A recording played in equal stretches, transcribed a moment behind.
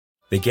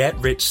The Get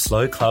Rich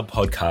Slow Club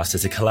podcast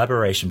is a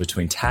collaboration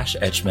between Tash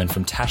Etchman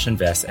from Tash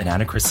Invest and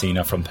Anna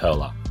Christina from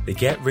Perla. The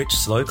Get Rich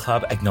Slow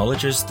Club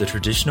acknowledges the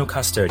traditional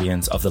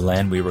custodians of the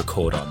land we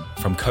record on.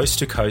 From coast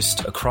to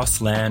coast,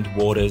 across land,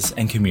 waters,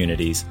 and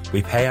communities,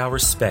 we pay our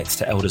respects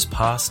to elders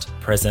past,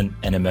 present,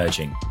 and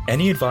emerging.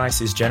 Any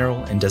advice is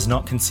general and does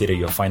not consider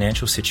your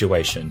financial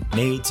situation,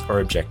 needs,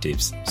 or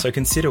objectives, so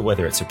consider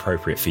whether it's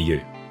appropriate for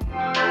you.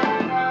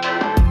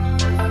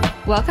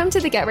 Welcome to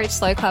the Get Rich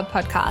Slow Club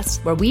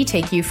podcast, where we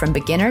take you from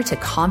beginner to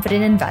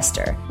confident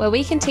investor, where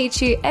we can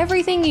teach you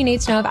everything you need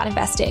to know about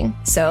investing.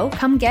 So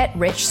come get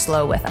rich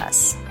slow with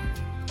us.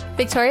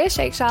 Victoria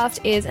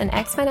Shakeshaft is an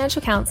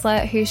ex-financial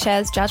counsellor who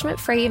shares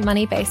judgment-free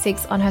money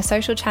basics on her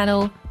social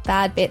channel,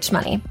 Bad Bitch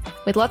Money,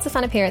 with lots of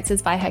fun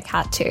appearances by her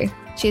cat too.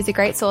 She is a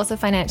great source of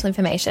financial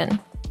information.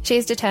 She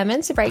is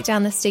determined to break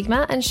down the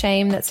stigma and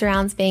shame that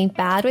surrounds being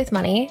bad with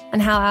money and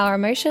how our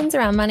emotions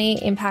around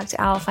money impact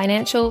our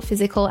financial,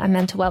 physical, and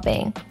mental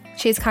well-being.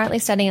 She is currently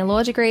studying a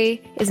law degree,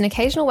 is an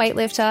occasional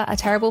weightlifter, a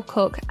terrible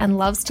cook, and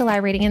loves to lie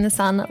reading in the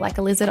sun like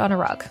a lizard on a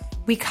rug.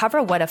 We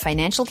cover what a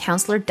financial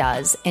counselor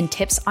does and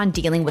tips on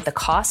dealing with the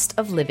cost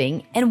of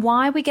living and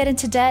why we get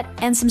into debt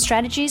and some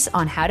strategies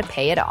on how to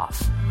pay it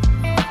off.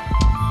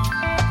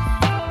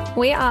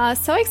 We are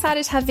so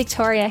excited to have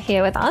Victoria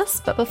here with us,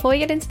 but before we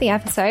get into the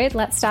episode,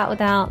 let's start with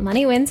our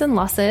money wins and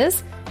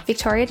losses.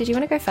 Victoria, did you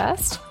want to go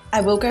first? I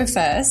will go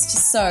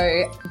first.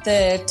 So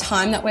the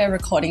time that we're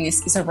recording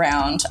this is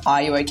around Are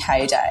You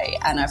OK Day,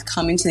 and I've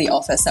come into the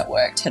office at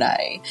work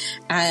today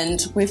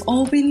and we've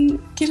all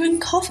been given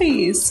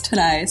coffees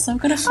today. So I've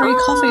got a free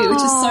coffee,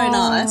 which is so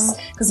nice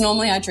because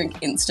normally I drink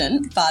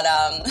instant, but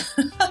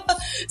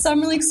so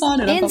I'm really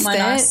excited. I've got my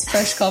nice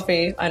fresh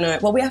coffee. I know.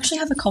 Well, we actually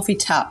have a coffee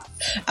tap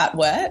at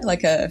work,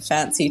 like a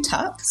fancy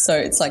tap. So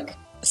it's like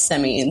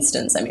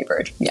semi-instant,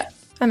 semi-brewed. Yeah.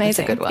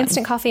 Amazing. That's a good one.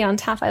 Instant coffee on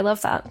tap. I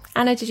love that.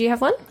 Anna, did you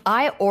have one?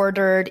 I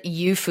ordered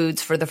U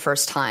Foods for the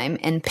first time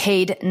and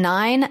paid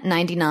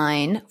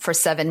 $9.99 for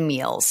 7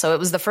 meals. So it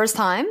was the first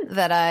time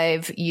that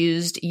I've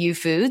used U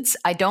Foods.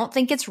 I don't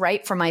think it's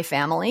right for my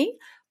family,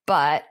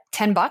 but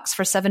 $10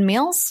 for 7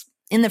 meals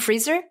in the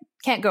freezer,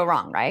 can't go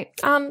wrong, right?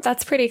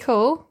 That's pretty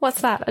cool.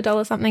 What's that?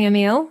 $1 something a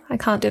meal? I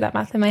can't do that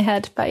math in my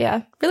head, but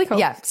yeah, really cool.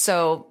 Yeah.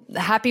 So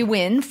happy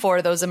win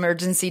for those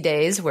emergency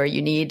days where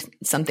you need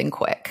something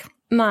quick.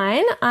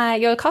 Mine,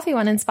 your coffee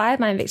one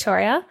inspired mine,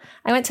 Victoria.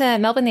 I went to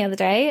Melbourne the other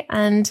day,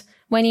 and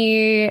when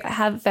you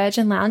have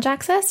Virgin Lounge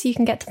access, you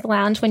can get to the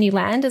lounge when you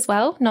land as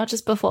well, not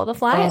just before the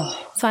flight.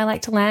 So I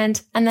like to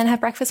land and then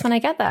have breakfast when I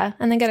get there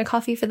and then get a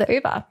coffee for the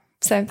Uber.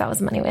 So that was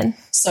a money win.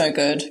 So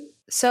good.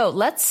 So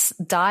let's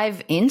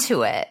dive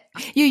into it.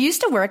 You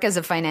used to work as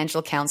a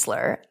financial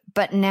counselor,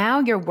 but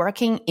now you're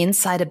working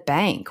inside a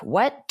bank.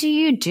 What do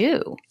you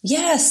do?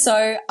 Yeah,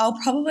 so I'll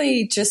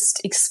probably just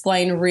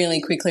explain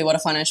really quickly what a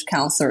financial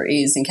counselor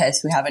is in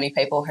case we have any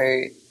people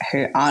who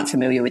aren't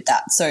familiar with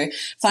that. So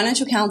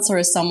financial counselor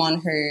is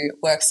someone who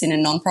works in a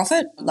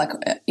non-profit, like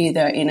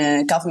either in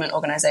a government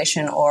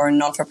organisation or a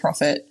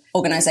non-for-profit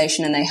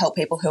organisation, and they help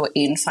people who are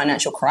in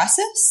financial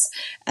crisis,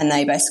 and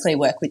they basically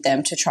work with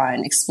them to try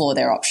and explore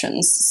their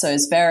options. So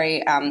it's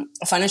very a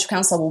financial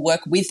counsellor will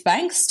work with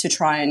banks to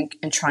try and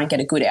get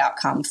a good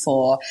outcome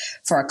for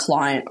a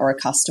client or a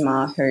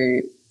customer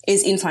who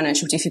is in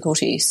financial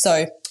difficulty.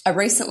 So I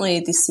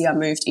recently this year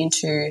moved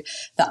into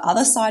the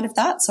other side of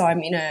that. So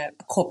I'm in a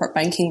corporate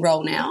banking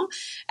role now,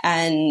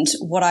 and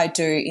what I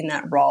do in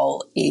that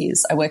role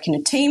is I work in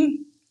a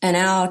team, and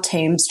our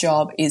team's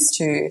job is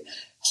to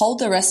hold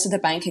the rest of the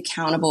bank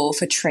accountable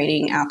for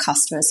treating our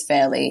customers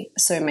fairly.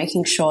 So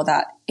making sure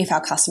that if our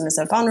customers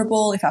are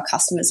vulnerable, if our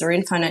customers are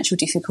in financial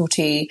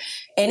difficulty,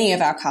 any of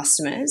our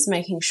customers,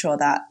 making sure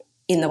that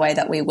in the way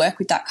that we work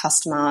with that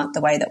customer, the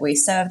way that we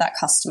serve that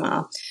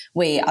customer,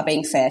 we are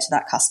being fair to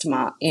that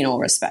customer in all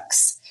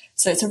respects.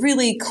 So it's a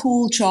really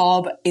cool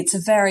job. It's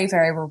very,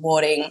 very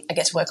rewarding. I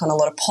get to work on a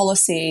lot of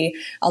policy,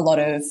 a lot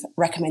of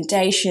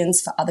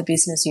recommendations for other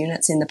business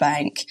units in the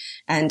bank.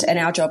 And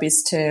our job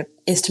is to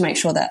make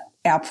sure that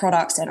our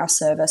products and our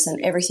service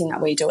and everything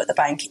that we do at the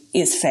bank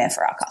is fair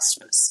for our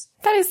customers.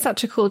 That is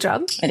such a cool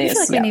job. It is. I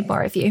feel like we need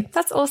more of you.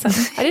 That's awesome.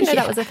 I didn't know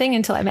that was a thing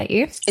until I met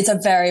you. It's a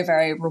very,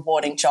 very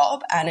rewarding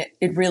job, and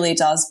it really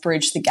does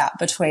bridge the gap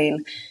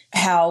between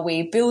how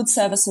we build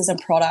services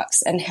and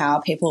products and how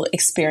people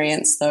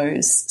experience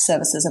those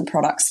services and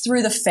products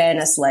through the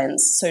fairness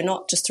lens. So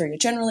not just through your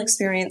general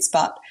experience,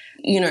 but,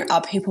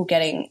 are people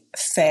getting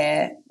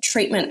fair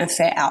treatment and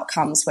fair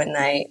outcomes when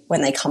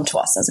they come to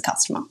us as a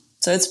customer?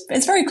 So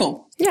it's very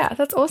cool. Yeah,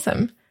 that's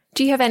awesome.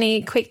 Do you have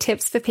any quick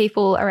tips for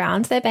people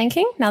around their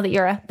banking now that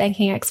you're a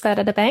banking expert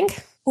at a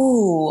bank?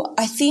 Oh,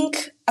 I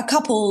think a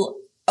couple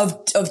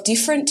of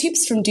different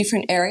tips from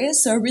different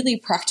areas. So a really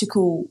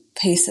practical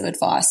piece of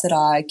advice that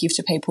I gave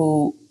to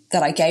people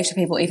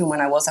even when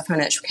I was a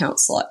financial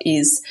counsellor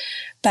is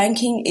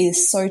banking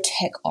is so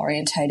tech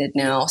orientated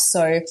now.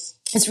 So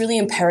it's really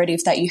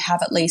imperative that you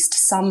have at least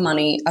some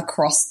money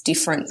across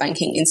different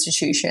banking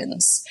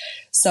institutions.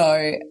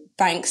 So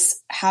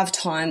banks have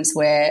times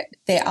where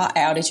there are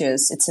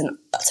outages. It's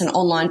an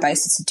online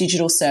based, it's a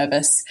digital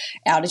service.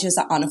 Outages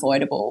are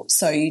unavoidable.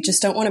 So you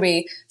just don't want to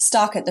be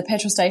stuck at the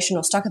petrol station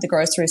or stuck at the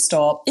grocery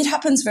store. It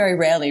happens very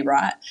rarely,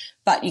 right?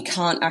 But you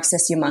can't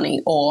access your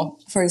money. Or,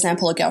 for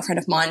example, a girlfriend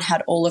of mine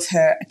had all of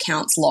her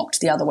accounts locked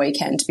the other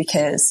weekend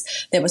because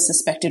there was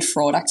suspected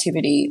fraud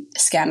activity,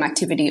 scam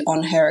activity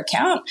on her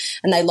account,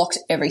 and they locked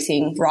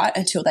everything, right,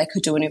 until they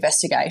could do an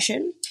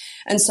investigation.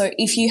 And so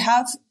if you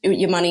have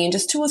your money in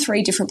just 2 or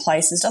 3 different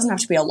places, doesn't have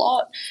to be a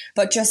lot,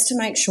 but just to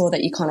make sure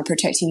that you're kind of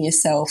protecting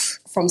yourself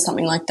from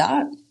something like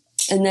that.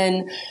 And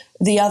then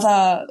the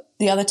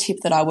other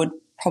tip that I would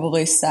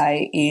probably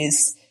say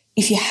is,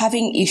 if you're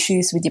having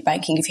issues with your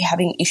banking, if you're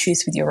having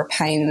issues with your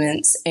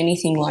repayments,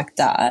 anything like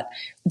that,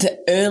 the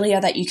earlier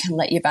that you can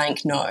let your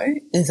bank know,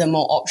 the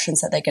more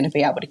options that they're going to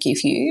be able to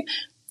give you.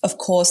 Of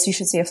course, you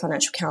should see a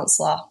financial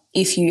counsellor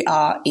if you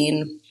are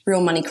in real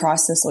money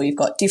crisis or you've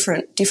got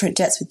different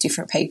debts with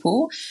different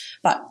people.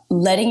 But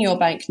letting your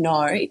bank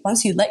know,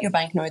 once you let your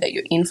bank know that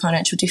you're in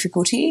financial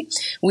difficulty,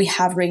 we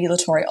have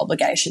regulatory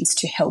obligations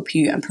to help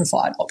you and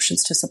provide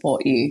options to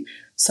support you.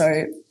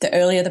 So the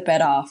earlier the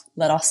better.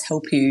 Let us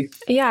help you.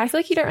 Yeah, I feel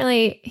like you don't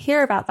really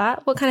hear about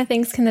that. What kind of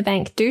things can the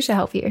bank do to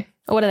help you?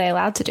 Or what are they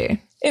allowed to do?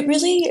 It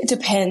really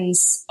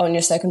depends on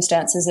your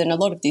circumstances, and a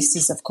lot of this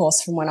is, of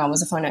course, from when I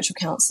was a financial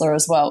counsellor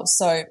as well.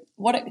 So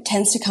what it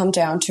tends to come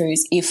down to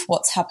is if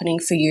what's happening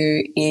for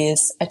you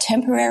is a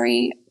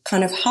temporary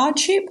kind of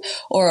hardship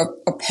or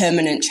a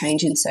permanent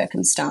change in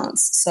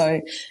circumstance. So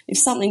if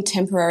something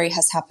temporary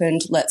has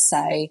happened, let's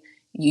say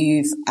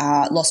you've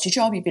lost your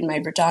job, you've been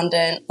made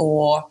redundant,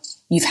 or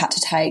you've had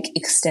to take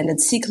extended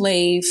sick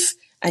leave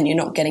and you're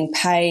not getting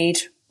paid.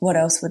 What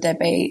else would there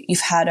be? You've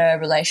had a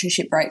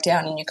relationship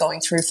breakdown and you're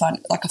going through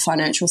like a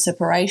financial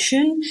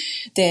separation,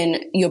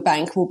 then your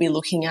bank will be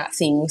looking at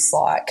things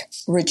like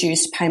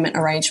reduced payment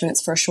arrangements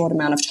for a short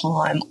amount of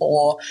time,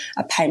 or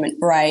a payment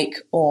break,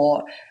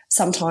 or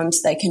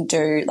sometimes they can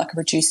do like a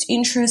reduced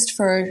interest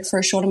for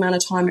a short amount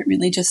of time. It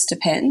really just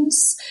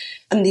depends.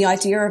 And the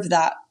idea of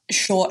that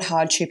short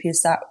hardship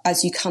is that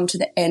as you come to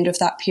the end of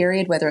that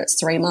period, whether it's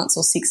 3 months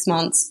or 6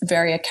 months,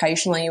 very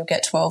occasionally you'll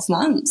get 12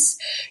 months,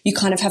 you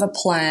kind of have a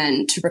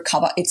plan to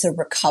recover. It's a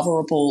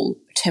recoverable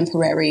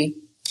temporary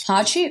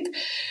hardship.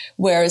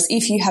 Whereas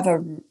if you have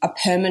a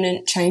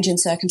permanent change in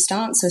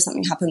circumstance, so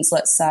something happens,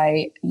 let's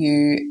say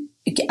you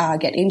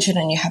get injured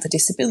and you have a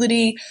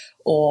disability,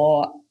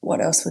 or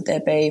what else would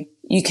there be?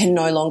 You can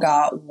no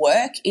longer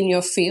work in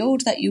your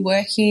field that you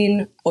work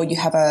in, or you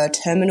have a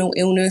terminal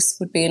illness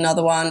would be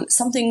another one.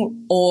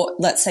 Something, or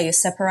let's say you're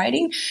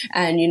separating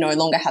and you no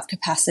longer have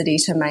capacity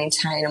to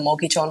maintain a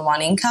mortgage on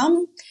one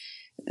income.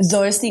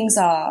 Those things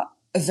are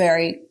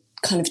very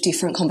kind of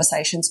different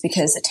conversations,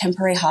 because a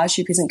temporary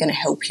hardship isn't going to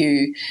help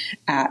you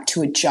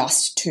to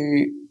adjust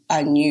to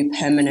a new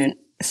permanent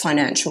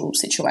financial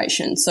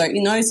situation. So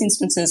in those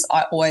instances,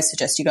 I always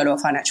suggest you go to a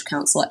financial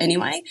counsellor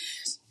anyway,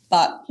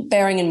 but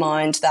bearing in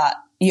mind that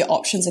your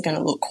options are going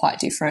to look quite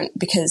different,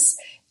 because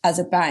as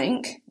a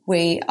bank,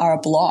 we are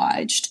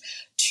obliged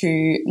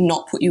to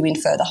not put you in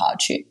further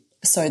hardship.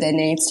 So there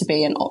needs to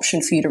be an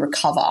option for you to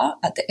recover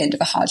at the end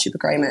of a hardship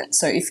agreement.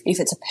 So if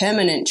it's a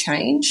permanent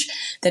change,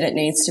 then it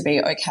needs to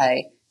be,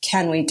 okay,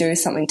 can we do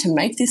something to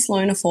make this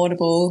loan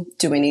affordable?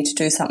 Do we need to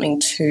do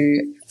something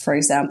to, for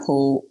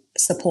example,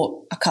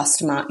 support a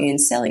customer in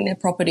selling their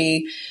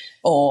property,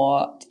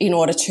 or in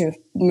order to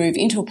move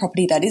into a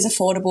property that is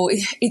affordable?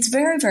 It's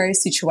very, very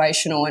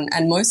situational,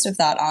 and most of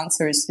that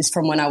answer is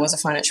from when I was a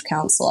financial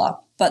counsellor.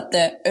 But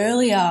the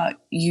earlier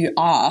you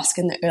ask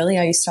and the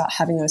earlier you start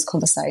having those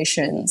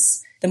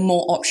conversations, the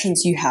more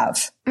options you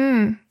have.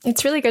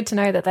 It's really good to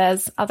know that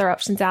there's other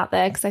options out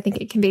there, because I think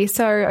it can be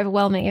so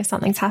overwhelming if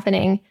something's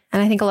happening.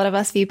 And I think a lot of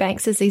us view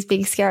banks as these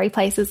big, scary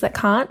places that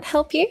can't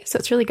help you. So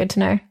it's really good to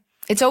know.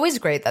 It's always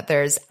great that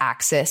there's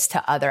access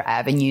to other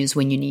avenues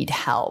when you need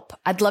help.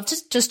 I'd love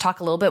to just talk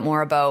a little bit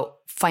more about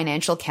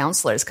financial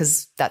counselors,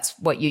 because that's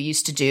what you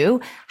used to do.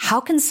 How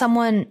can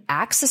someone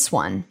access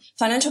one?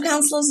 Financial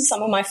counselors are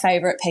some of my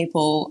favourite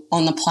people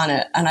on the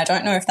planet. And I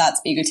don't know if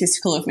that's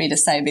egotistical of me to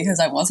say because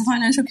I was a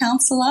financial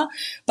counsellor,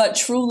 but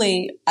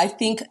truly I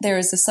think there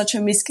is such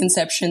a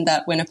misconception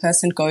that when a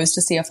person goes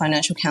to see a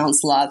financial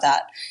counsellor,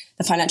 that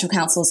the financial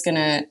counsellor is going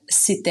to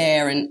sit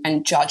there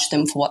and judge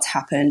them for what's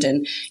happened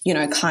and,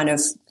 kind of,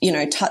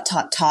 tut,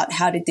 tut, tut,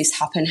 how did this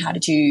happen? How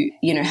did you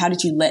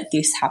let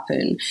this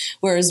happen?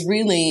 Whereas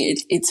really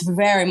it's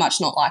very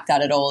much not like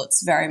that at all.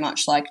 It's very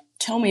much like,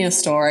 tell me a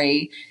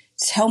story,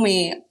 tell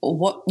me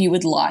what you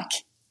would like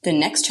the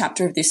next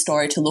chapter of this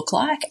story to look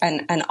like,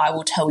 and I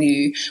will tell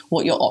you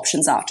what your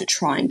options are to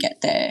try and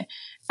get there.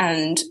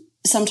 And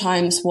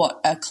sometimes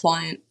what a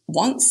client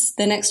wants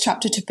the next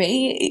chapter to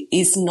be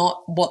is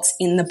not what's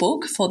in the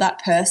book for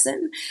that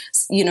person.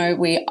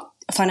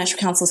 Financial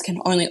counsellors can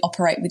only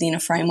operate within a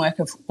framework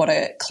of what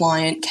a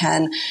client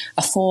can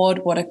afford,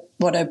 what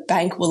a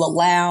bank will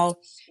allow,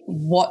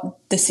 what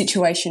the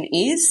situation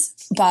is.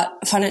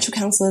 But financial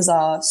counsellors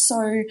are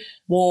so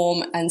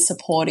warm and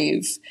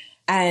supportive,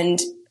 and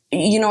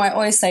I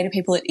always say to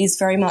people, it is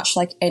very much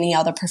like any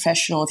other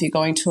professional. If you're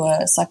going to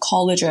a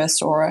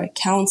psychologist or a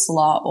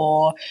counselor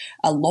or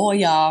a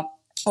lawyer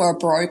or a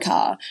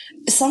broker,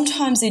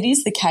 sometimes it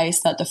is the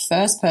case that the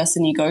first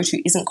person you go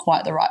to isn't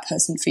quite the right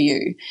person for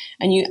you,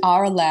 and you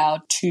are allowed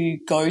to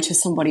go to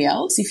somebody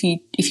else if you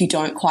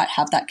don't quite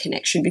have that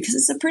connection, because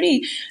it's a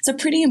pretty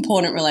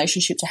important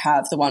relationship to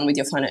have, the one with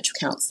your financial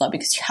counsellor,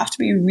 because you have to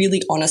be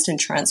really honest and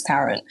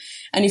transparent.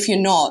 And if you're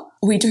not,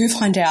 we do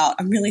find out,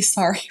 I'm really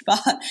sorry,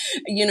 but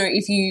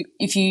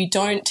if you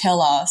don't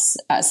tell us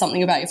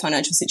something about your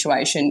financial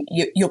situation,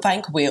 your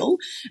bank will,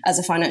 as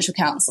a financial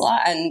counsellor,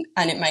 and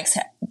it makes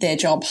their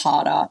job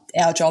harder.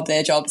 Their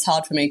job is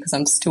hard for me because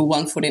I'm still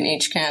one foot in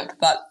each camp.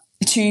 But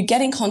to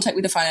get in contact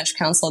with a financial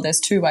counsellor,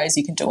 there's two ways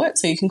you can do it.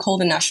 So you can call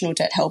the National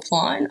Debt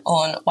Helpline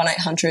on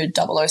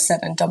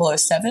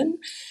 1-800-007-007.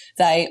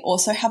 They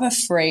also have a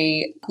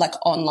free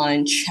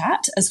online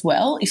chat as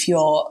well if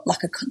you're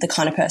the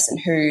kind of person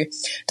who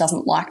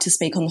doesn't like to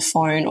speak on the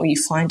phone, or you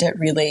find it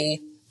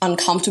really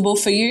uncomfortable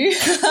for you.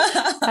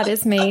 That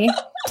is me.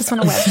 Just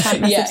want to web chat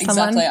message someone. Yeah,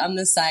 exactly. I'm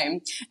the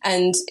same.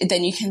 And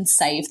then you can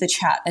save the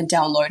chat and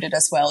download it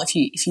as well if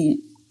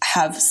you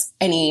have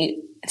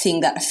anything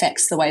that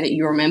affects the way that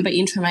you remember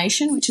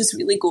information, which is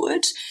really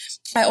good.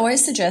 I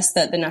always suggest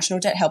that the National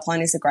Debt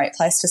Helpline is a great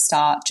place to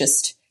start,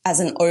 just as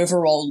an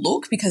overall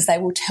look, because they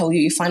will tell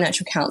you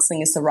financial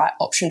counselling is the right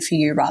option for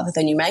you, rather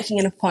than you making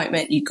an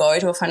appointment, you go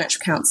to a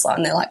financial counsellor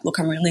and they're like, look,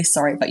 I'm really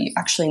sorry, but you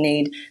actually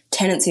need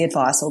tenancy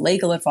advice or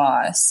legal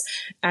advice.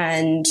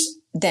 And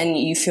then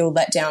you feel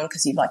let down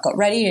because you've got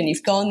ready and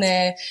you've gone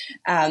there.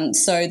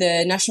 So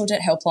the National Debt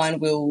Helpline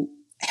will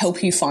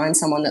help you find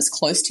someone that's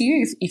close to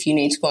you if you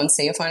need to go and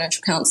see a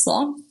financial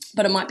counsellor.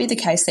 But it might be the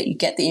case that you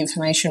get the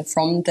information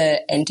from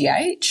the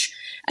NDH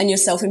and you're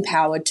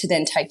self-empowered to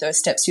then take those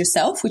steps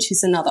yourself, which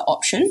is another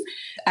option.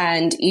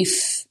 And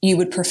if you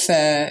would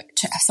prefer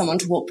to have someone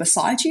to walk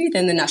beside you,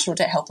 then the National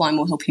Debt Helpline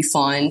will help you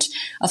find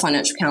a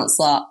financial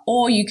counsellor,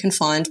 or you can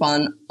find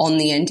one on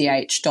the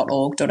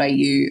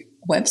ndh.org.au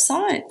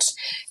website.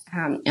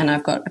 And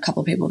I've got a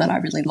couple of people that I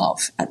really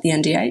love at the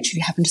NDH. If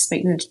you happen to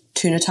speak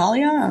to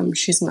Natalia,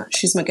 she's my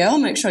girl.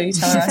 Make sure you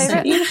tell her I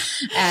sent you.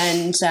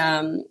 And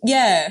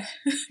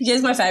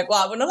she's my favourite.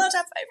 Well, we're not allowed to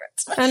have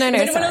favourites. Oh, no, if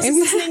anyone else sorry.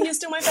 is listening, you're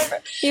still my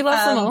favourite. You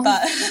love them all.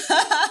 But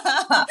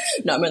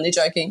no, I'm only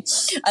joking.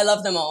 I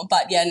love them all.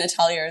 But yeah,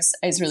 Natalia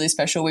is really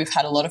special. We've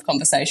had a lot of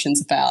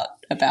conversations about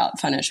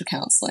financial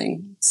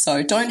counselling.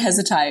 So don't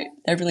hesitate.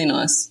 They're really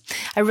nice.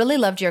 I really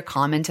loved your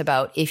comment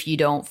about if you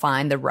don't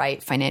find the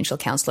right financial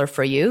counselor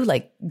for you,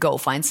 go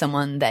find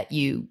someone that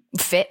you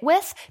fit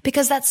with,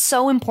 because that's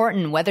so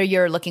important, whether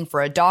you're looking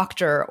for a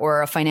doctor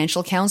or a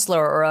financial counselor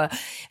or a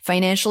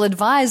financial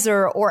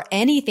advisor or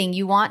anything.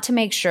 You want to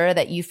make sure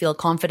that you feel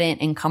confident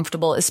and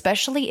comfortable,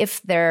 especially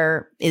if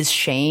there is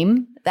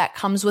shame that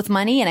comes with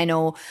money. And I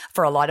know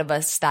for a lot of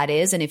us that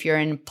is. And if you're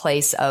in a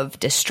place of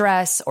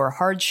distress or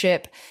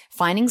hardship,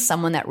 finding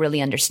someone that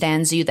really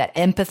understands you, that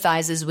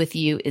empathizes with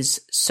you,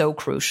 is so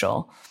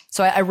crucial.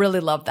 So I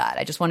really love that.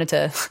 I just wanted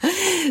to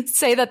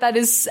say that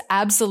is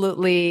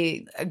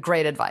absolutely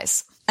great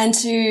advice. And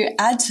to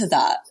add to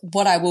that,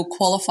 what I will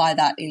qualify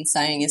that in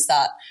saying is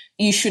that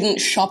you shouldn't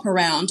shop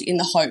around in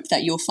the hope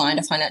that you'll find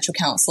a financial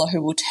counsellor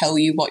who will tell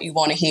you what you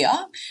want to hear.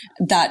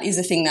 That is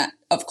a thing that,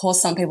 of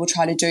course, some people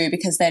try to do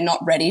because they're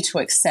not ready to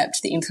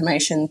accept the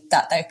information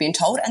that they've been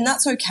told, and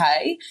that's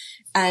okay.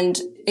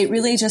 And it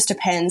really just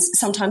depends.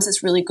 Sometimes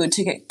it's really good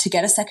to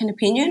get a second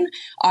opinion.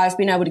 I've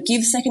been able to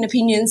give second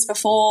opinions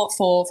before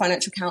for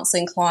financial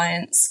counselling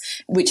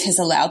clients, which has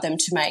allowed them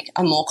to make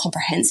a more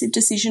comprehensive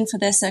decision for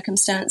their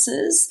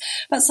circumstances.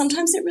 But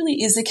sometimes it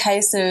really is a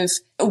case of,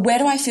 where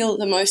do I feel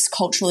the most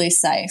culturally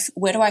safe?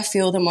 Where do I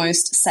feel the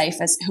most safe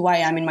as who I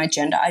am in my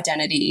gender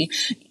identity?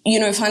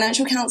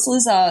 Financial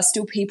counsellors are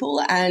still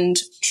people, and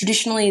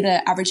traditionally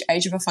the average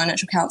age of a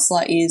financial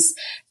counsellor is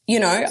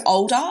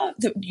older.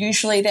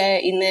 Usually they're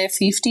in their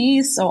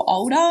 50s or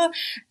older.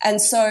 And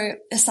so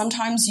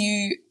sometimes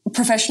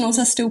professionals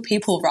are still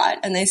people, right?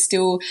 And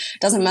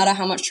doesn't matter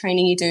how much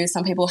training you do.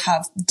 Some people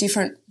have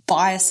different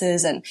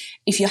biases. And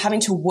if you're having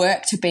to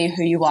work to be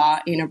who you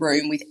are in a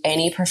room with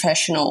any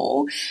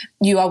professional,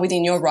 you are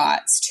within your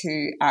rights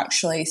to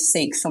actually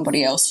seek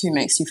somebody else who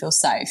makes you feel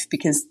safe,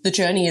 because the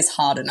journey is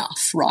hard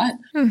enough, right?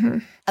 Mm-hmm.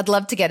 I'd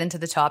love to get into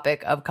the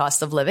topic of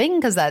cost of living,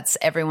 because that's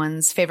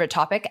everyone's favorite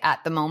topic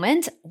at the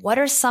moment. What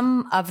are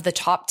some of the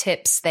top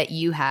tips that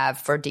you have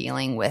for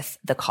dealing with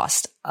the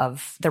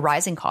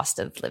rising cost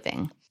of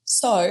living?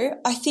 So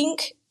I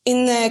think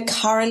in the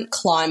current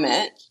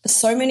climate,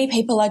 so many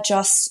people are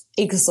just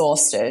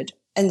exhausted.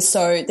 And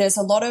so there's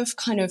a lot of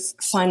kind of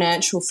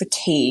financial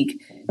fatigue,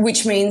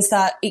 which means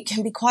that it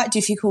can be quite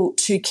difficult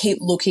to keep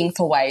looking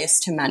for ways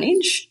to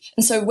manage.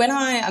 And so when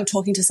I am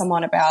talking to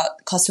someone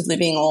about cost of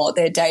living or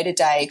their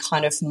day-to-day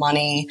kind of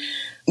money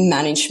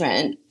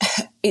management,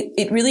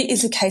 it really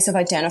is a case of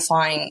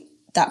identifying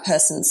that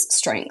person's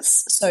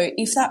strengths. So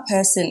if that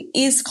person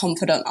is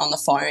confident on the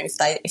phone,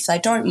 if they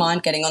don't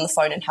mind getting on the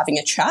phone and having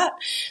a chat,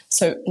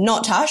 so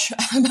not Tash,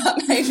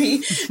 but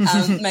maybe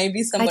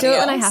somebody I do it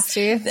else, when I have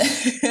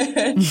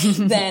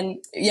to.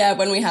 then yeah,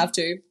 when we have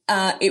to,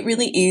 it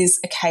really is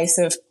a case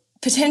of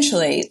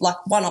potentially, like,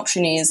 one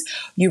option is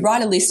you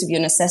write a list of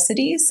your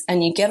necessities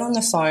and you get on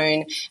the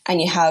phone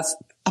and you have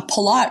a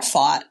polite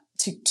fight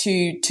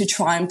to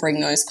try and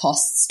bring those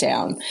costs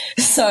down.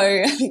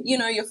 So, you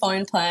know, your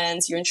phone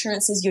plans, your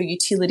insurances, your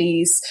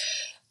utilities.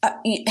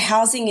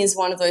 Housing is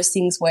one of those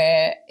things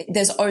where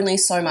there's only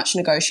so much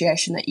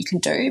negotiation that you can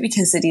do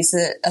because it is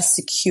a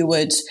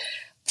secured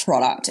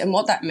product. And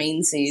what that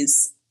means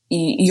is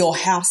your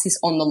house is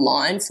on the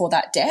line for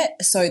that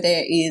debt. So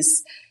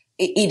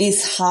it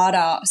is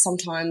harder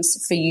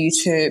sometimes for you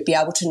to be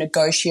able to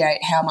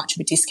negotiate how much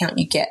of a discount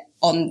you get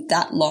on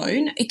that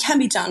loan. It can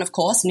be done, of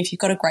course, and if you've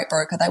got a great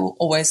broker, they will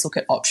always look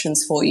at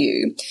options for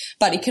you.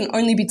 But it can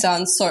only be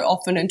done so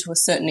often and to a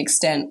certain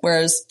extent,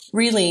 whereas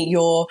really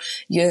your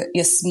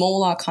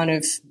smaller kind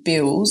of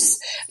bills,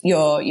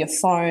 your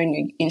phone,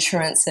 your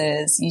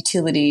insurances,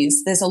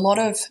 utilities, there's a lot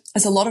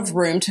of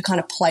room to kind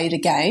of play the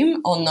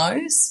game on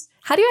those.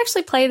 How do you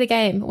actually play the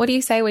game? What do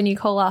you say when you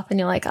call up and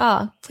you're like,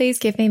 please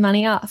give me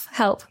money off,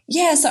 help?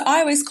 Yeah, so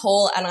I always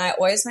call and I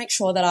always make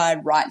sure that I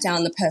write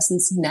down the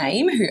person's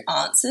name who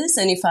answers.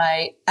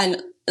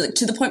 And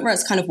to the point where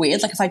it's kind of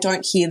weird, like if I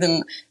don't hear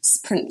them,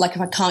 like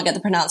if I can't get the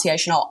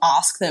pronunciation, I'll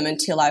ask them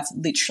until I've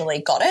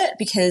literally got it,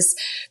 because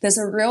there's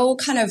a real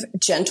kind of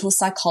gentle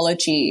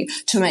psychology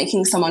to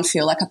making someone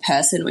feel like a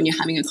person when you're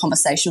having a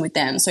conversation with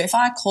them. So if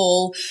I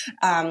call,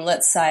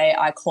 let's say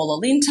I call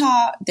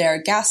Alinta, they're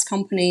a gas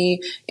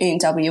company in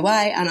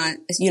WA, and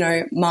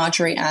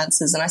Marjorie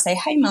answers and I say,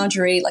 hey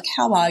Marjorie, like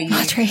how are you?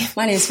 Marjorie.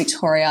 My name is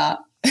Victoria.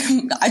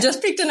 I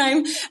just picked a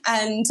name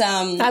and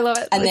I love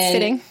it. And it's then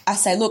fitting. I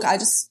say, look, I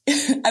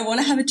want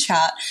to have a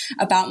chat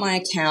about my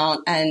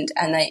account, and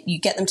you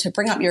get them to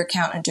bring up your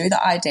account and do the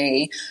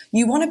ID.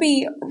 You want to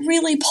be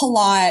really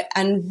polite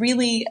and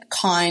really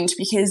kind,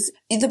 because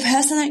the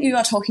person that you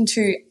are talking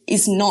to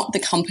is not the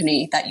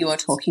company that you are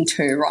talking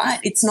to, right?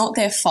 It's not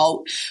their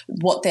fault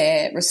what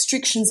their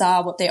restrictions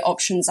are, what their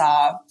options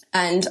are.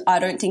 And I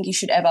don't think you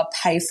should ever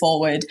pay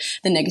forward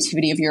the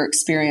negativity of your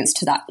experience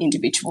to that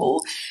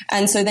individual.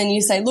 And so then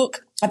you say,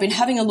 look, I've been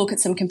having a look at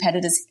some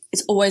competitors.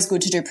 It's always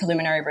good to do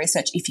preliminary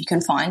research if you can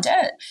find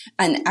it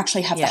and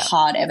actually have the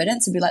hard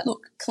evidence and be like,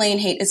 look, Clean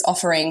Heat is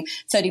offering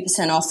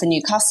 30% off for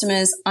new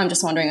customers. I'm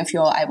just wondering if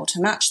you're able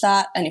to match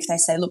that. And if they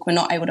say, look, we're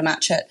not able to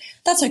match it,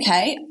 that's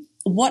okay.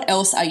 What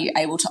else are you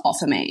able to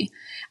offer me?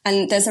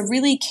 And there's a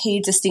really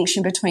key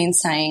distinction between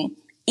saying,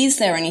 is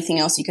there anything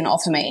else you can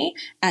offer me?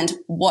 And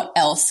what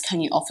else can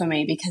you offer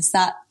me? Because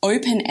that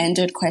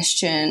open-ended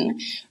question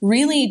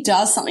really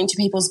does something to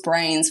people's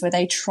brains where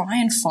they try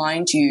and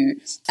find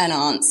you an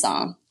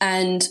answer.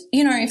 And,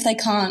 if they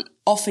can't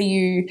offer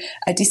you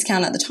a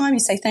discount at the time, you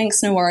say,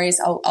 thanks, no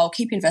worries, I'll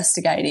keep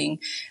investigating.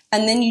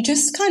 And then you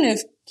just kind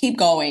of keep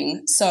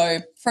going. So,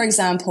 for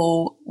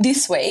example,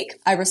 this week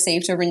I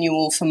received a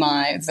renewal for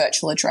my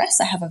virtual address.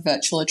 I have a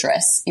virtual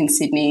address in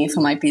Sydney for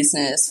my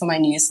business, for my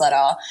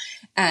newsletter.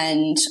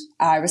 And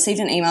I received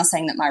an email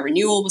saying that my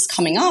renewal was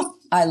coming up.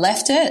 I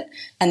left it,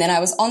 and then I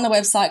was on the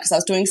website because I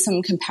was doing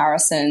some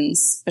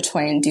comparisons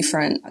between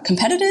different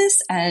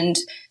competitors, and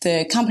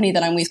the company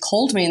that I'm with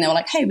called me and they were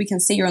like, hey, we can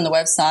see you're on the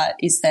website.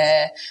 Is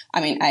there,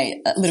 a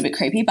little bit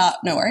creepy, but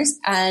no worries.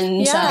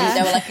 And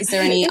they were like, is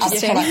there any other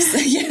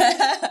products?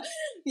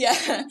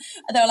 Yeah.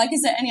 They were like,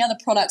 is there any other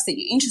products that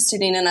you're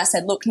interested in? And I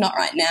said, look, not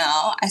right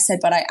now. I said,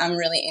 but I am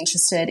really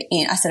interested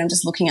in, I said, I'm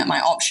just looking at my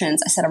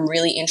options. I said, I'm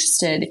really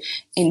interested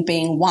in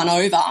being won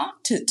over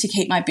to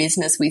keep my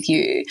business with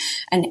you.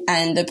 And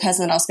the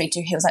person that I'll speak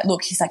to, he was like,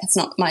 look, he's like, it's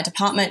not my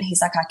department.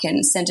 He's like, I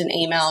can send an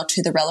email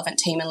to the relevant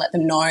team and let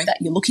them know that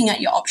you're looking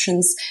at your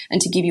options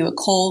and to give you a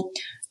call.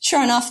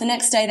 Sure enough, the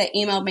next day they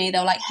emailed me. They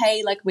were like,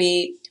 hey, like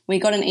we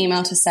got an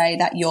email to say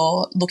that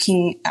you're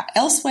looking at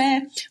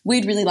elsewhere.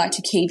 We'd really like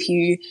to keep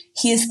you.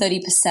 Here's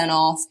 30%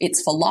 off.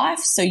 It's for life.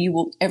 So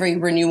every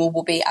renewal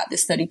will be at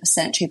this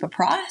 30% cheaper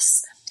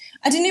price.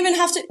 I didn't even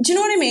have to, do you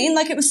know what I mean?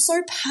 Like, it was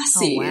so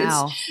passive. Oh,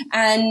 wow.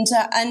 And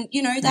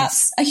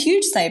that's a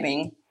huge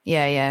saving.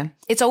 Yeah.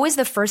 It's always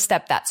the first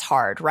step that's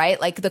hard, right?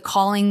 Like the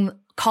calling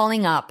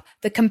up,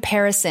 the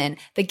comparison,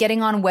 the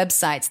getting on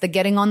websites, the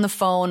getting on the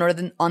phone or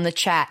on the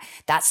chat.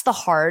 That's the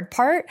hard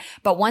part.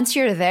 But once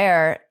you're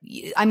there,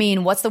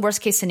 what's the worst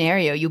case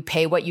scenario? You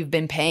pay what you've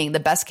been paying. The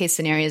best case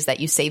scenario is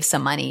that you save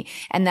some money.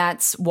 And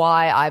that's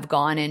why I've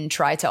gone and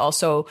tried to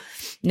also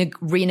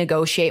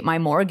renegotiate my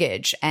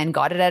mortgage and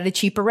got it at a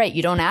cheaper rate.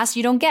 You don't ask,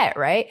 you don't get,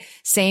 right?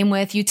 Same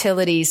with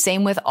utilities,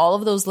 same with all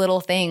of those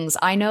little things.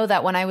 I know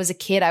that when I was a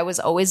kid, I was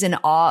always in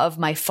awe of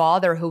my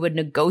father who would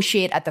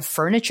negotiate at the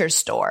furniture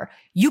store.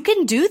 you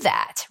can do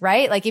that,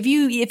 right? Like if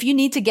you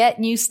need to get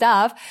new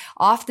stuff,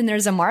 often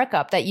there's a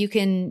markup that you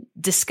can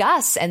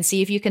discuss and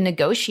see if you can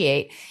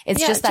negotiate.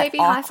 It's just that JB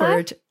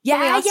awkward. Hi-Fi?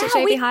 Yeah,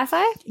 JB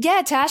Hi-Fi?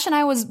 Yeah, Tash and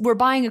I were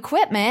buying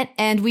equipment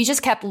and we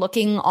just kept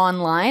looking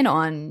online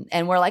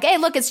and we're like, hey,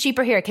 look, it's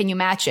cheaper here. Can you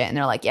match it? And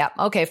they're like, yeah,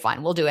 okay,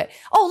 fine. We'll do it.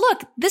 Oh,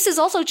 look, this is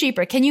also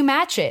cheaper. Can you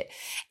match it?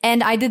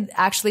 And I did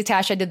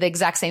the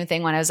exact same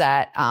thing when I was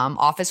at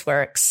Office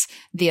Works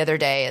the other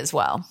day as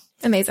well.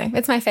 Amazing.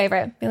 It's my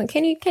favorite. Be like,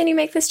 can you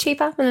make this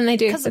cheaper? And then they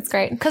do. It's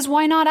great. Because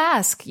why not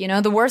ask? You know,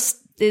 the worst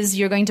is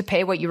you're going to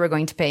pay what you were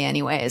going to pay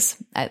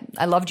anyways.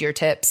 I loved your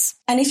tips.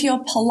 And if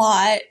you're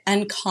polite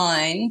and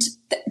kind,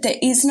 there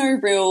is no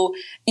real,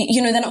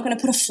 they're not going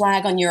to put a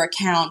flag on your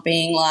account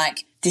being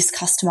like, this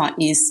customer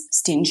is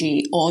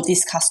stingy or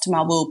this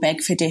customer will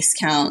beg for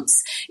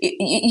discounts.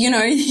 You're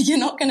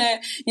not going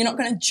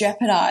to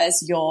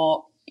jeopardize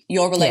your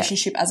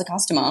relationship as a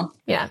customer.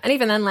 Yeah. And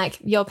even then, like,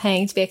 you're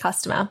paying to be a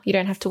customer. You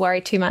don't have to worry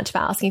too much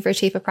about asking for a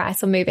cheaper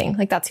price or moving.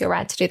 Like, that's your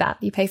right to do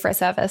that. You pay for a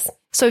service.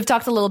 So we've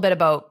talked a little bit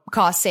about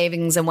cost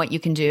savings and what you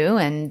can do.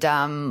 And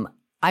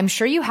I'm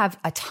sure you have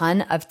a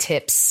ton of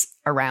tips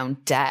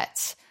around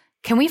debt.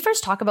 Can we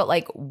first talk about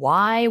like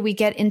why we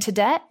get into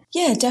debt?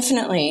 Yeah,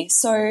 definitely.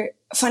 So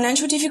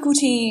financial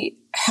difficulty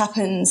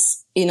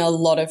happens in a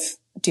lot of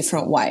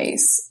different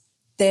ways.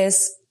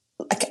 There's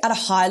like at a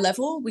high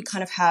level, we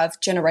kind of have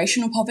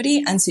generational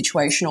poverty and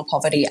situational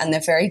poverty, and they're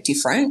very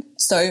different.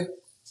 So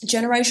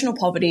generational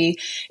poverty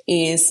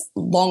is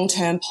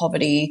long-term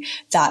poverty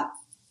that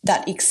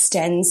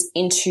extends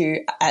into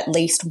at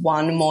least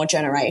one more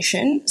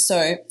generation.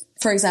 So,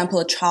 for example,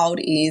 a child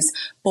is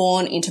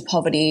born into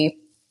poverty.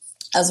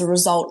 As a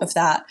result of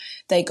that,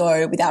 they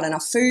go without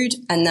enough food,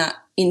 and that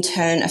in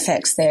turn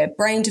affects their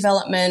brain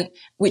development,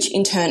 which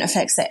in turn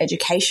affects their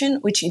education,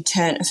 which in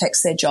turn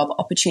affects their job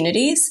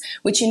opportunities,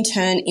 which in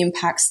turn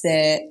impacts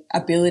their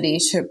ability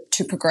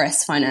to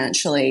progress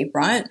financially,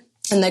 right?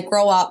 And they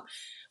grow up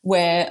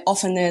where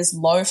often there's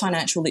low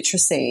financial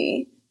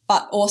literacy,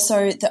 but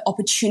also the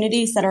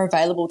opportunities that are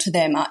available to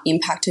them are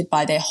impacted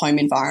by their home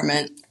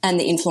environment and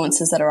the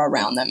influences that are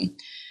around them.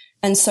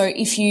 And so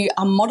if you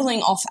are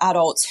modelling off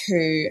adults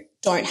who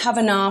don't have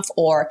enough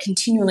or are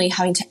continually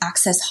having to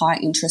access high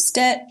interest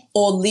debt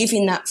or live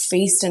in that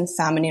feast and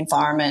famine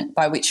environment,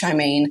 by which I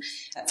mean,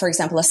 for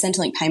example, a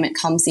Centrelink payment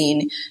comes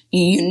in,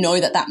 you know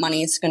that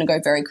money is going to go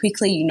very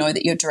quickly, you know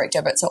that your direct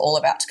debits are all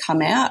about to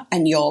come out,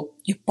 and you're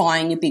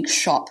buying your big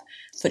shop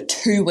for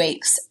 2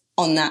 weeks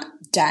on that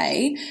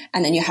day,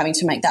 and then you're having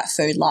to make that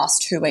food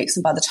last 2 weeks,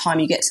 and by the time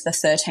you get to the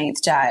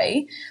 13th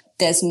day,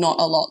 there's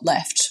not a lot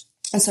left.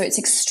 And so it's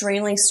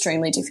extremely,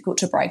 extremely difficult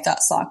to break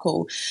that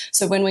cycle.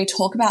 So when we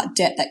talk about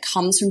debt that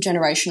comes from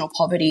generational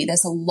poverty,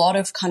 there's a lot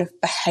of kind of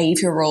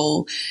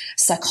behavioral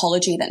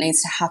psychology that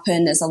needs to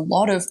happen. There's a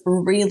lot of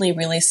really,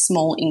 really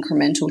small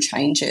incremental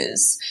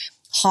changes.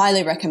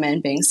 Highly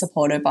recommend being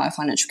supported by a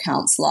financial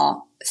counsellor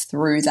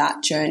through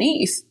that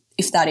journey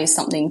if that is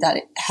something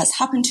that has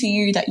happened to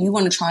you that you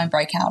want to try and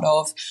break out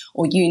of,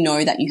 or you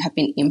know that you have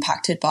been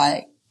impacted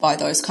by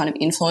those kind of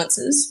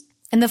influences.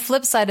 And the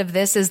flip side of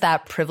this is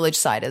that privilege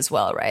side as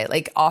well, right?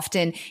 Like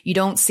often you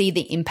don't see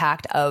the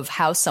impact of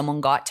how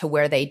someone got to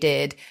where they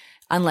did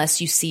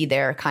unless you see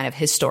their kind of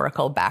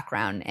historical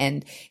background.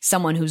 And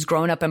someone who's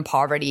grown up in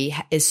poverty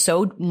is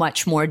so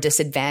much more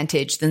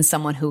disadvantaged than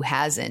someone who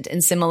hasn't.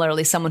 And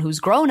similarly, someone who's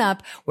grown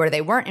up where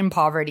they weren't in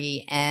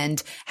poverty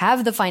and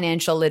have the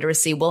financial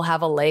literacy will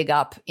have a leg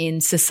up in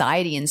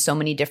society in so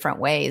many different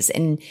ways.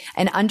 And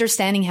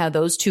understanding how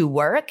those two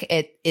work,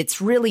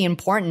 it's really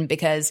important,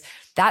 because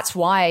that's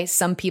why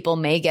some people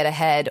may get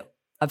ahead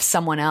of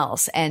someone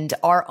else. And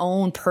our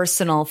own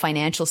personal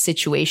financial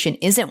situation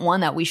isn't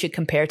one that we should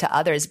compare to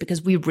others,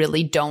 because we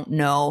really don't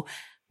know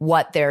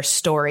what their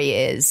story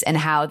is and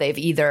how they've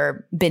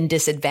either been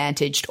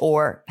disadvantaged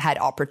or had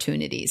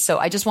opportunities. So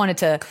I just wanted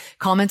to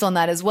comment on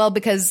that as well,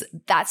 because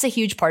that's a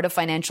huge part of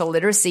financial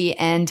literacy,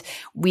 and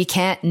we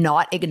can't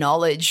not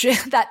acknowledge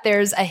that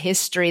there's a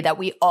history that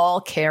we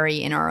all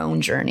carry in our own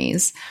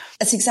journeys.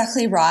 That's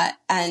exactly right.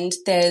 And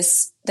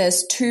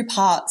there's two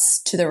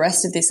parts to the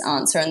rest of this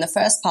answer. And the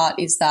first part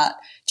is that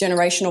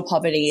generational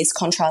poverty is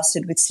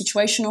contrasted with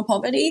situational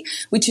poverty,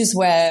 which is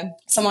where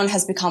someone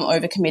has become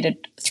overcommitted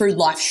through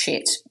life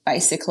shit,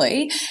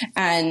 basically.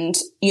 And,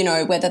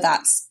 whether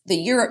that's the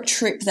Europe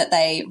trip that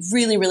they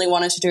really, really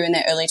wanted to do in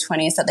their early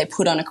 20s that they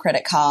put on a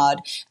credit card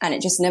and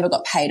it just never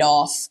got paid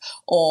off,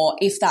 or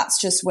if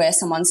that's just where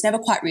someone's never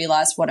quite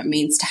realized what it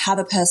means to have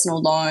a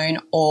personal loan,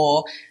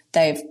 or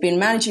they've been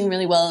managing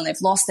really well and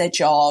they've lost their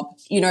job.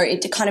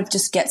 It kind of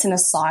just gets in a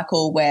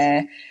cycle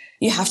where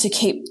you have to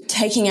keep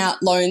taking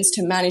out loans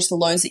to manage the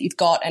loans that you've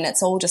got, and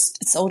it's all just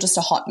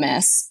a hot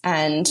mess.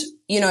 And,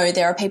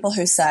 there are people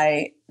who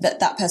say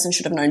that person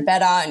should have known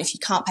better, and if you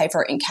can't pay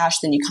for it in cash,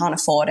 then you can't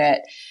afford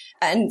it.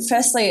 And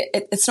firstly,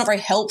 it's not very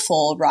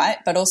helpful, right?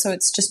 But also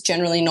it's just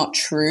generally not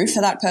true for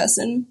that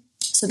person.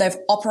 So they've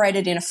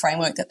operated in a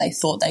framework that they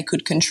thought they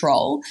could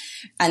control.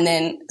 And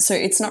then, so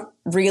it's not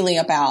really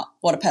about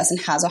what a person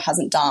has or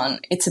hasn't done.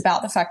 It's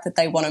about the fact that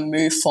they want to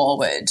move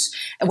forward,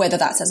 whether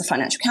that's as a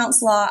financial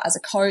counselor, as a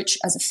coach,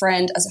 as a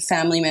friend, as a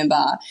family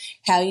member,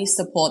 how you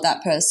support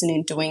that person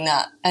in doing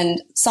that.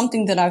 And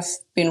something that I've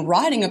been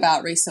writing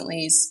about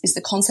recently is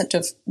the concept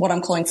of what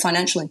I'm calling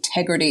financial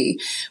integrity,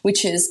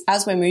 which is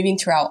as we're moving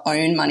through our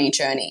own money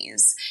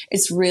journeys,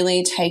 it's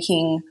really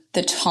taking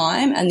the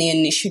time and the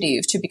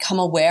initiative to become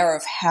aware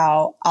of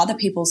how other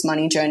people's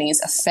money journeys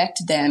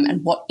affect them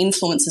and what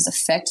influences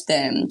affect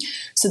them,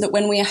 so that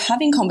when we are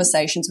having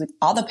conversations with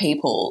other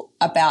people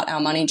about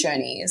our money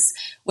journeys,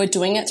 we're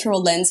doing it through a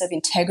lens of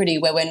integrity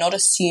where we're not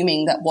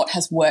assuming that what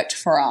has worked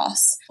for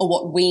us or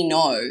what we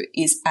know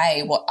is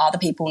what other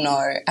people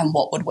know and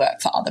what would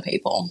work for other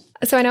people.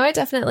 So I know it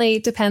definitely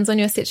depends on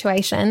your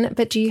situation,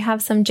 but do you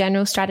have some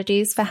general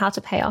strategies for how to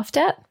pay off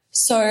debt?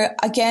 So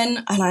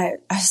again, and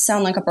I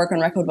sound like a broken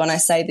record when I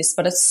say this,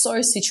 but it's so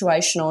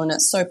situational and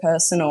it's so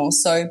personal.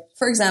 So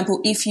for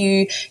example, if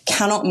you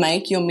cannot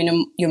make your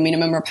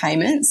minimum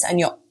repayments and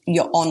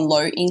you're on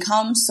low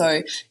income, so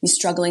you're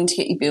struggling to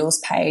get your bills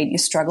paid, you're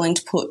struggling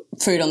to put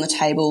food on the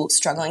table,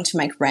 struggling to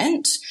make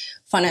rent,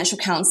 financial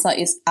counsellor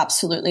is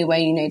absolutely where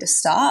you need to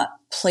start.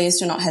 Please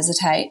do not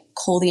hesitate.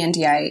 Call the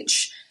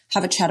NDH,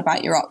 have a chat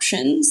about your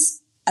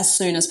options as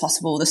soon as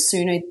possible. The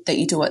sooner that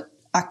you do it,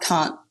 I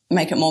can't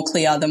make it more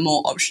clear, the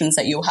more options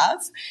that you'll have.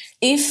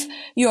 If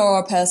you're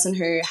a person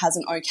who has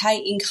an okay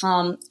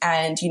income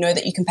and you know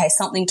that you can pay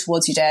something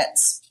towards your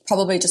debts,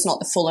 probably just not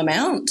the full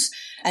amount,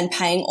 and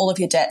paying all of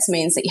your debts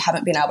means that you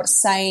haven't been able to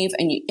save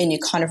and you're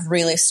kind of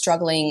really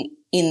struggling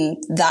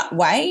in that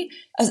way,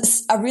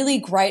 a really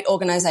great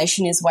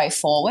organisation is Way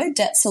Forward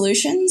Debt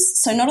Solutions.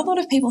 So not a lot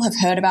of people have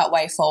heard about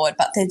Way Forward,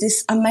 but they're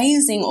this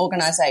amazing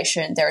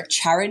organisation. They're a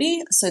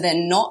charity, so they're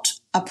not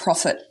a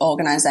profit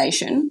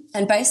organisation.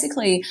 And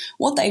basically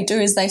what they do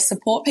is they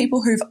support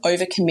people who've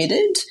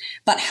overcommitted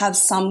but have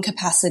some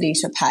capacity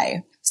to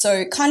pay.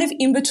 So kind of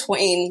in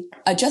between,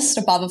 just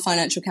above a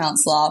financial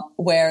counsellor,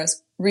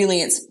 whereas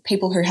really it's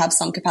people who have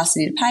some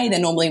capacity to pay. They're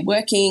normally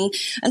working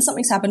and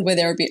something's happened where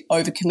they're a bit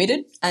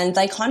overcommitted, and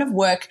they kind of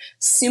work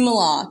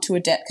similar to a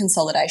debt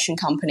consolidation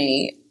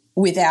company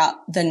without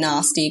the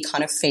nasty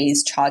kind of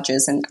fees,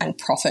 charges and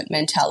profit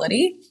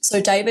mentality. So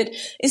David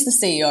is the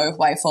CEO of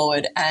Way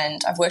Forward,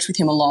 and I've worked with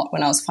him a lot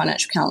when I was a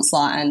financial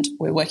counsellor, and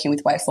we're working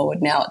with Way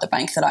Forward now at the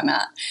bank that I'm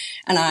at.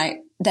 And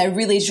they're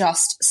really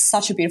just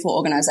such a beautiful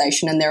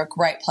organisation, and they're a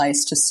great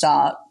place to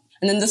start.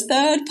 And then the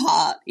third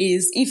part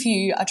is if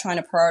you are trying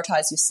to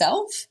prioritize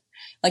yourself,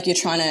 like you're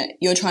trying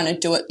to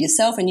do it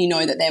yourself, and you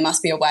know that there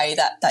must be a way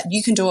that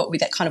you can do it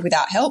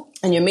without help,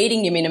 and you're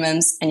meeting your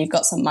minimums and you've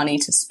got some money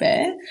to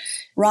spare,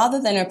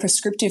 rather than a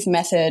prescriptive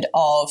method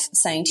of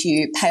saying to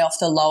you, pay off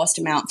the lowest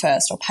amount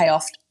first or pay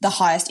off the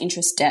highest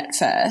interest debt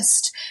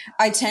first,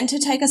 I tend to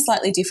take a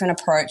slightly different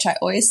approach. I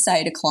always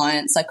say to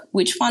clients, like,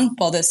 which one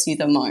bothers you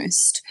the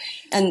most?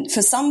 And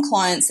for some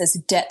clients, there's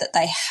a debt that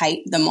they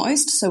hate the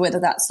most. So whether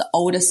that's the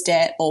oldest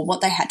debt or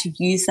what they had to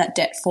use that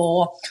debt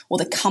for, or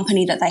the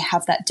company that they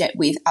have that debt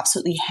with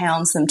absolutely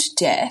hounds them to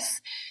death,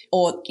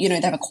 or, you know,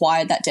 they've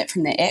acquired that debt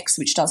from their ex,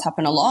 which does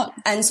happen a lot.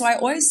 And so I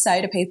always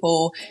say to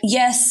people,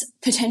 yes,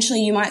 potentially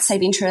you might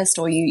save interest,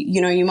 or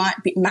you might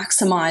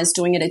maximize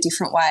doing it a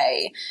different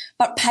way,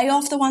 but pay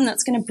off the one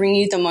that's going to bring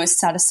you the most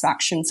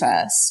satisfaction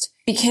first.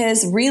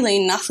 Because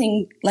really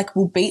nothing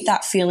will beat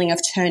that feeling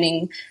of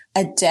turning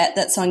a debt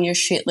that's on your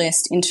shit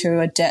list into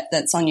a debt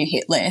that's on your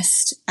hit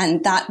list.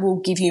 And that will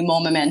give you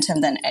more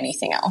momentum than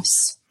anything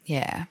else.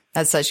 Yeah,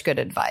 that's such good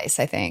advice,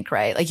 I think,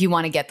 right? Like you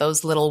want to get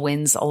those little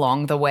wins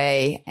along the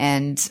way,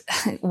 and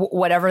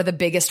whatever the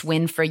biggest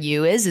win for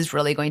you is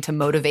really going to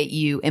motivate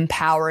you,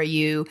 empower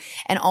you,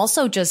 and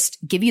also just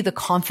give you the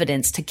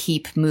confidence to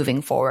keep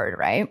moving forward,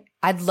 right?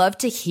 I'd love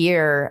to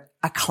hear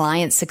a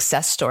client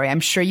success story. I'm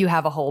sure you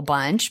have a whole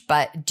bunch,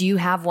 but do you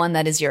have one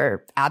that is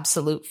your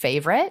absolute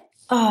favorite?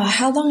 Oh,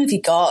 how long have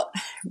you got?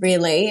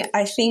 Really?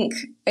 I think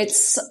it's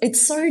so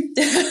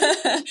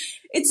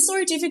it's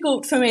so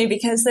difficult for me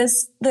because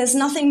there's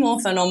nothing more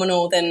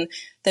phenomenal than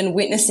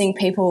witnessing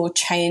people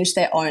change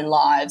their own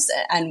lives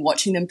and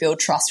watching them build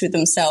trust with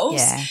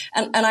themselves. Yeah.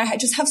 And I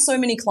just have so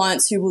many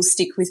clients who will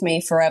stick with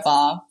me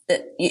forever.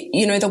 That,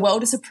 you know, the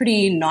world is a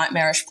pretty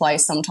nightmarish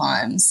place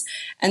sometimes.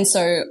 And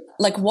so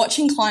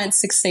watching clients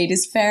succeed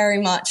is very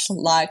much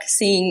like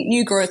seeing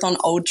new growth on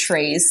old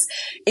trees.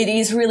 It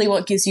is really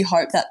what gives you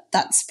hope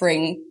that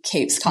spring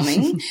keeps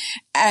coming.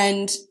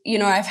 And, you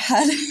know,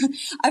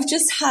 I've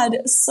just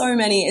had so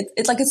many,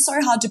 it's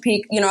so hard to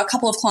pick. You know, a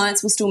couple of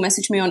clients will still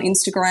message me on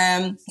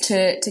Instagram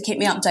to keep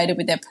me updated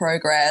with their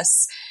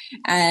progress.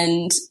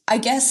 And I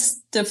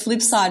guess the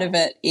flip side of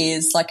it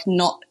is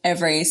not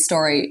every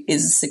story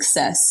is a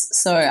success.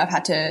 So I've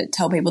had to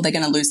tell people they're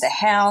going to lose their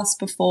house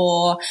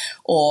before,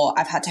 or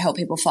I've had to help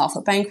people file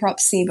for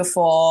bankruptcy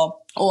before,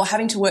 or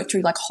having to work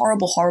through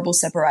horrible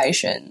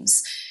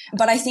separations.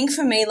 But I think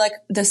for me,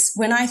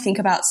 when I think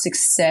about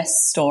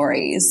success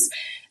stories,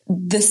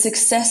 the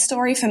success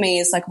story for me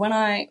is like when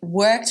I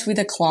worked with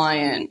a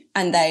client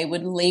and they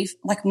would leave,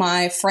 like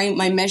my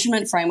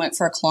measurement framework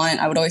for a client,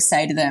 I would always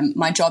say to them,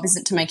 my job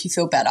isn't to make you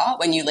feel better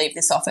when you leave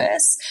this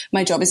office.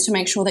 My job is to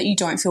make sure that you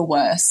don't feel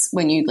worse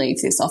when you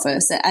leave this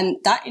office. And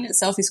that in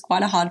itself is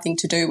quite a hard thing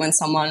to do when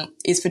someone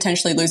is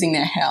potentially losing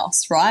their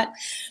house, right?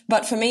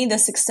 But for me, the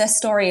success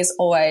story is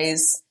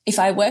always, if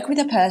I work with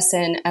a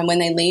person and when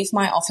they leave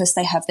my office,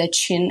 they have their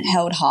chin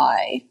held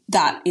high,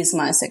 that is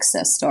my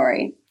success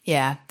story.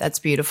 Yeah, that's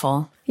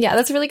beautiful. Yeah,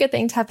 that's a really good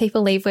thing to have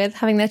people leave with,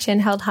 having their chin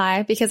held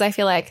high, because I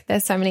feel like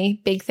there's so many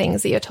big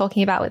things that you're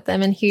talking about with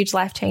them and huge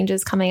life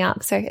changes coming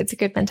up. So it's a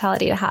good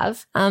mentality to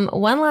have.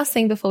 One last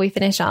thing before we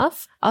finish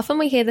off. Often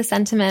we hear the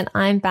sentiment,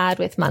 I'm bad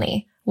with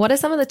money. What are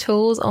some of the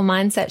tools or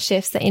mindset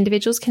shifts that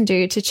individuals can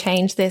do to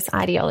change this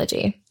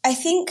ideology? I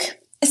think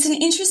it's an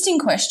interesting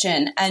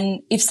question.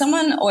 And if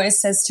someone always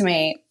says to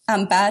me,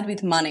 I'm bad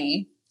with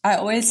money, I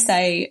always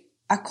say,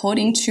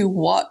 according to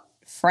what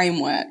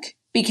framework?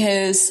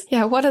 Because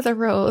yeah, what are the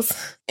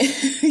rules?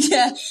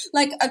 Yeah,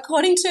 like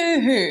according to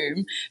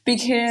whom?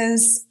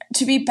 Because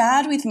to be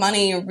bad with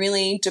money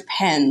really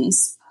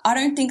depends. I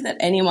don't think that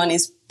anyone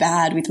is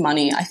bad with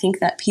money. I think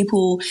that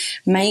people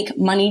make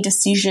money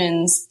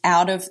decisions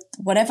out of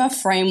whatever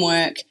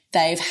framework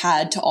they've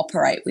had to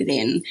operate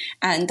within.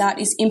 And that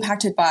is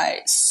impacted by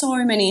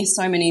so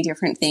many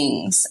different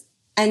things.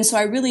 And so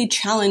I really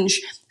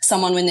challenge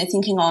someone when they're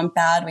thinking, oh, I'm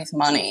bad with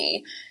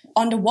money.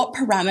 Under what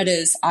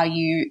parameters are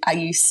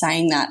you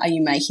saying that? Are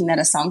you making that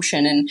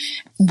assumption? And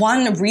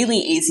one really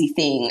easy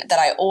thing that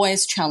I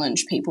always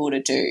challenge people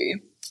to do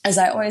is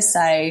I always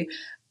say,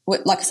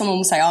 like someone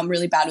will say, oh, I'm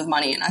really bad with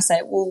money. And I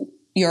say, well,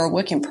 you're a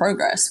work in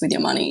progress with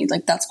your money.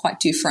 Like that's quite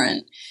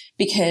different,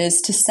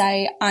 because to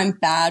say I'm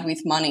bad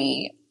with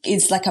money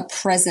is like a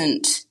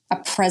present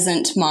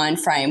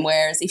mind frame.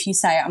 Whereas if you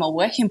say I'm a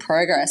work in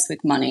progress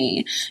with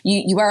money,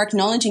 you are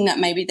acknowledging that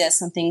maybe there's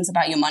some things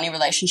about your money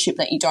relationship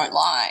that you don't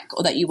like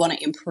or that you want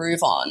to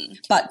improve on.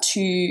 But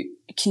to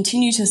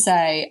continue to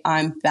say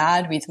I'm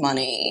bad with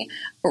money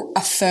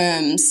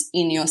affirms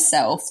in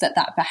yourself that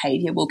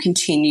behavior will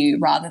continue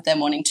rather than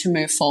wanting to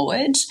move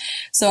forward.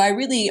 So I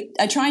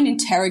try and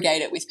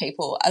interrogate it with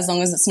people, as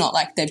long as it's not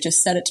like they've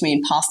just said it to me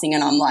in passing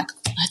and I'm like,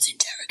 let's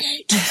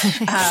interrogate.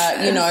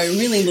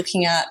 Really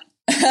looking at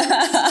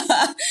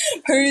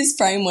whose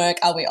framework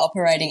are we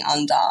operating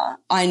under?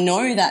 I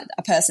know that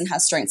a person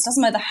has strengths.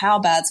 Doesn't matter how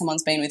bad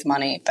someone's been with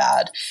money,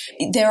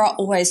 there are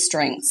always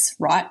strengths,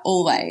 right?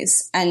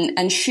 Always.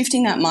 And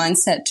shifting that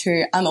mindset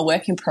to I'm a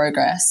work in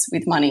progress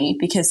with money,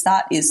 because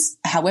that is,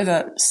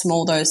 however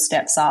small those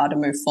steps are to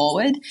move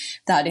forward,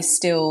 that is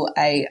still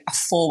a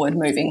forward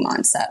moving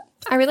mindset.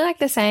 I really like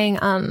the saying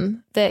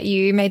that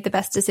you made the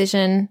best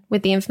decision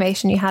with the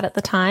information you had at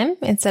the time,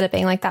 instead of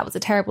being like that was a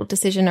terrible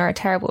decision or a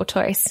terrible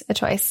choice.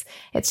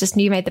 It's just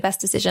you made the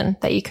best decision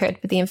that you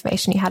could with the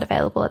information you had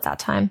available at that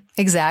time.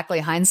 Exactly.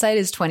 Hindsight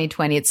is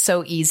 20/20. It's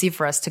so easy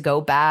for us to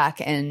go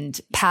back and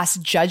pass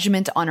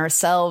judgment on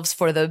ourselves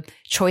for the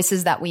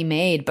choices that we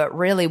made. But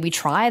really, we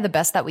try the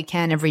best that we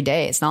can every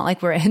day. It's not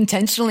like we're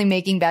intentionally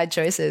making bad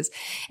choices,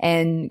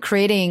 and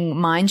creating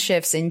mind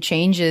shifts and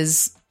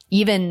changes,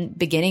 even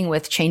beginning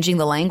with changing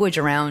the language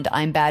around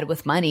I'm bad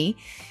with money,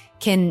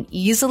 can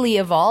easily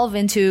evolve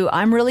into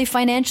I'm really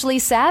financially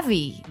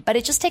savvy. But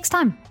it just takes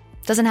time.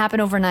 It doesn't happen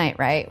overnight,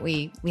 right?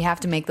 We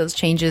have to make those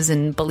changes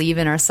and believe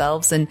in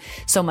ourselves. And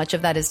so much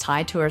of that is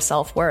tied to our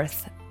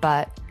self-worth.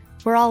 But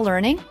we're all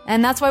learning,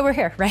 and that's why we're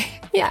here, right?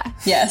 Yeah.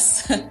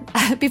 Yes.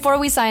 Before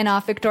we sign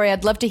off, Victoria,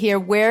 I'd love to hear,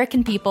 where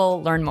can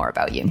people learn more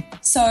about you?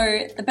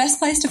 So the best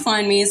place to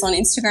find me is on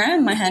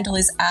Instagram. My handle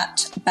is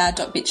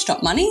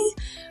 @bad.bitch.money.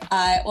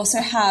 I also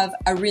have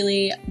a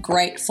really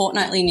great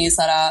fortnightly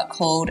newsletter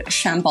called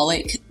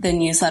Shambolic, the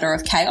Newsletter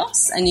of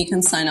Chaos, and you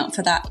can sign up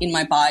for that in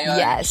my bio.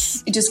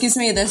 Yes. It just gives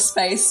me the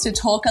space to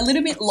talk a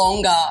little bit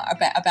longer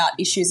about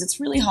issues. It's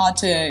really hard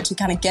to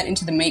kind of get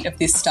into the meat of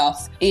this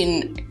stuff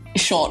in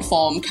short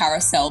form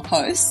carousel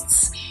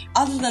posts.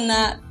 Other than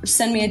that,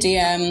 send me a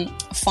DM,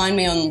 find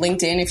me on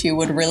LinkedIn if you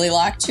would really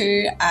like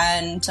to,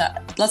 and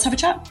let's have a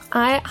chat.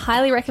 I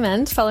highly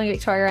recommend following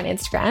Victoria on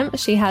Instagram.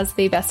 She has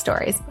the best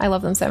stories. I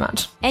love them so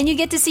much. And you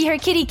get to see her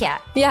kitty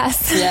cat.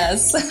 Yes.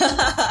 Yes.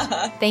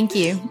 Thank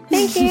you.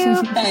 Thank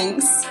you.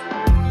 Thanks.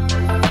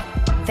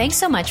 Thanks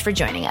so much for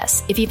joining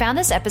us. If you found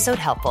this episode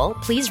helpful,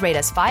 please rate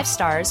us 5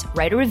 stars,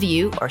 write a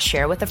review, or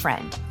share with a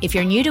friend. If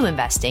you're new to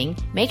investing,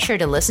 make sure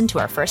to listen to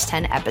our first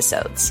 10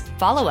 episodes.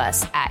 Follow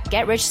us at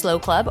Get Rich Slow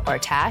Club or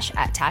Tash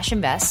at Tash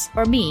Invest,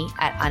 or me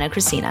at Ana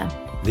Cristina.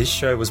 This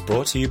show was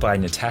brought to you by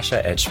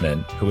Natasha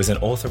Etchman, who is an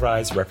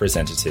authorised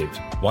representative,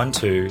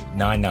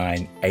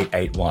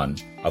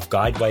 1299881 of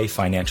Guideway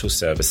Financial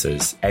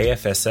Services,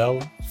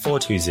 AFSL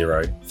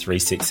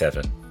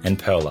 420367, and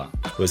Perla,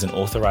 who is an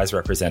authorised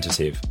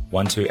representative,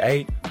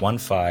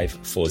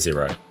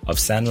 1281540 of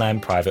Sanlam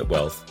Private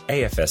Wealth,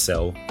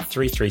 AFSL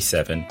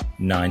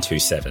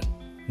 337927.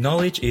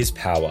 Knowledge is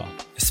power,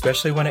 especially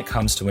especially when it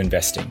comes to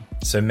investing.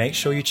 So make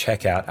sure you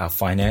check out our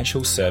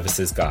financial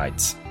services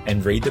guides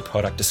and read the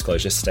product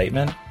disclosure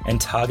statement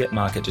and target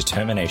market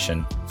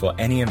determination for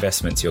any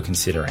investments you're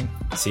considering.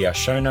 See our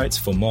show notes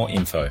for more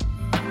info.